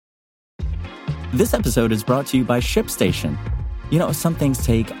This episode is brought to you by ShipStation. You know, some things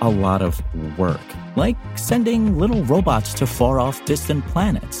take a lot of work, like sending little robots to far-off distant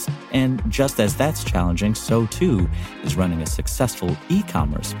planets. And just as that's challenging, so too is running a successful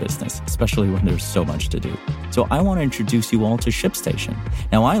e-commerce business, especially when there's so much to do. So I want to introduce you all to ShipStation.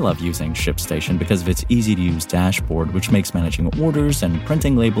 Now, I love using ShipStation because of its easy-to-use dashboard, which makes managing orders and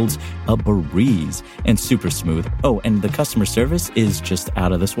printing labels a breeze and super smooth. Oh, and the customer service is just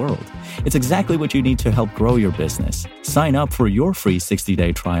out of this world. It's exactly what you need to help grow your business. Sign up for your free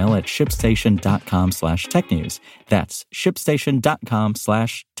 60-day trial at shipstation.com/technews. That's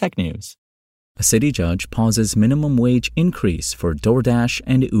shipstation.com/technews. A city judge pauses minimum wage increase for DoorDash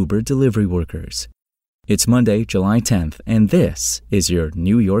and Uber delivery workers. It's Monday, July 10th, and this is your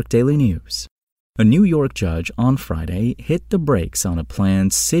New York Daily News. A New York judge on Friday hit the brakes on a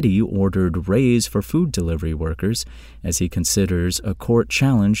planned city-ordered raise for food delivery workers as he considers a court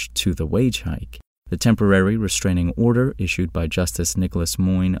challenge to the wage hike. The temporary restraining order issued by Justice Nicholas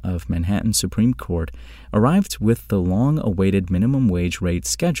Moyne of Manhattan Supreme Court arrived with the long-awaited minimum wage rate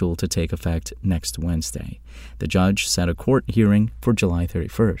scheduled to take effect next Wednesday. The judge set a court hearing for July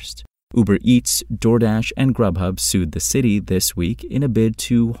 31st. Uber Eats, DoorDash, and Grubhub sued the city this week in a bid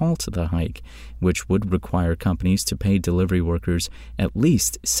to halt the hike, which would require companies to pay delivery workers at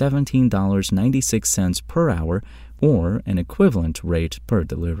least $17.96 per hour or an equivalent rate per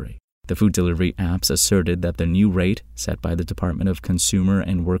delivery. The food delivery apps asserted that the new rate, set by the Department of Consumer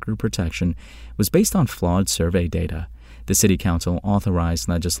and Worker Protection, was based on flawed survey data. The City Council authorized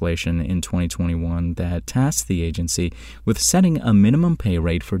legislation in 2021 that tasked the agency with setting a minimum pay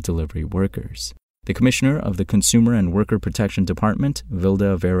rate for delivery workers. The commissioner of the Consumer and Worker Protection Department,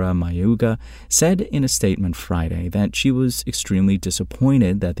 Vilda Vera Mayuga, said in a statement Friday that she was extremely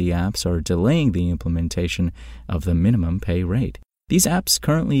disappointed that the apps are delaying the implementation of the minimum pay rate. These apps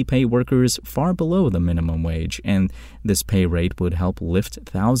currently pay workers far below the minimum wage, and this pay rate would help lift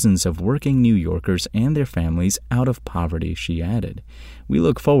thousands of working New Yorkers and their families out of poverty, she added. We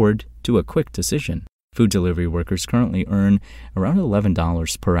look forward to a quick decision. Food delivery workers currently earn around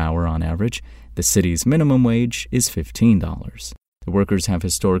 $11 per hour on average. The city's minimum wage is $15. The workers have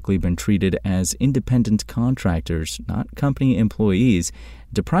historically been treated as independent contractors, not company employees,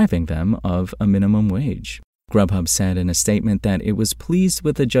 depriving them of a minimum wage. Grubhub said in a statement that it was pleased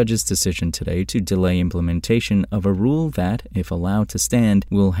with the judge's decision today to delay implementation of a rule that, if allowed to stand,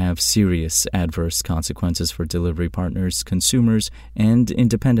 will have serious adverse consequences for delivery partners, consumers, and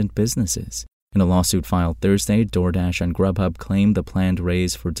independent businesses. In a lawsuit filed Thursday, DoorDash and Grubhub claimed the planned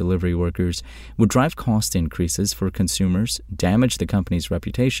raise for delivery workers would drive cost increases for consumers, damage the company's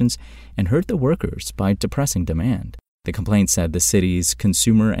reputations, and hurt the workers by depressing demand. The complaint said the city's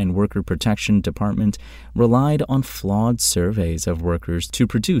Consumer and Worker Protection Department relied on flawed surveys of workers to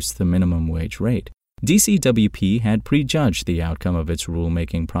produce the minimum wage rate. DCWP had prejudged the outcome of its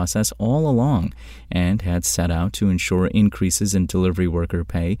rulemaking process all along and had set out to ensure increases in delivery worker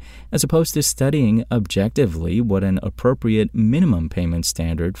pay as opposed to studying objectively what an appropriate minimum payment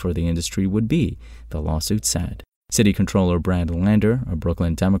standard for the industry would be, the lawsuit said. City Controller Brad Lander, a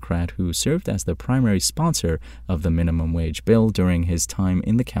Brooklyn Democrat who served as the primary sponsor of the minimum wage bill during his time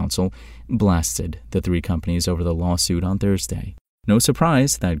in the council, blasted the three companies over the lawsuit on Thursday. No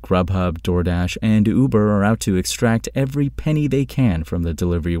surprise that Grubhub, DoorDash, and Uber are out to extract every penny they can from the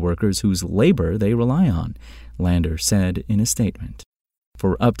delivery workers whose labor they rely on, Lander said in a statement.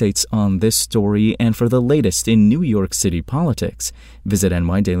 For updates on this story and for the latest in New York City politics, visit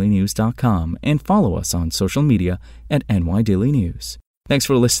nydailynews.com and follow us on social media at nydailynews. Thanks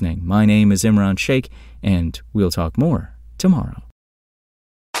for listening. My name is Imran Sheikh, and we'll talk more tomorrow.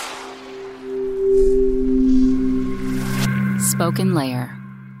 Spoken Layer.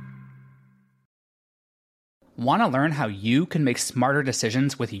 Want to learn how you can make smarter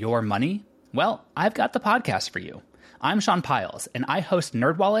decisions with your money? Well, I've got the podcast for you. I'm Sean Piles, and I host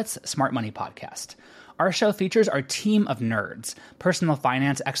NerdWallet's Smart Money Podcast. Our show features our team of nerds, personal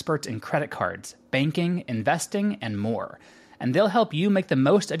finance experts in credit cards, banking, investing, and more. And they'll help you make the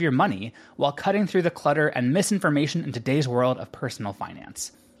most of your money while cutting through the clutter and misinformation in today's world of personal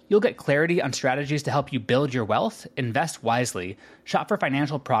finance. You'll get clarity on strategies to help you build your wealth, invest wisely, shop for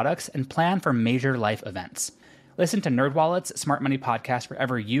financial products, and plan for major life events. Listen to NerdWallet's Smart Money Podcast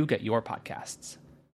wherever you get your podcasts.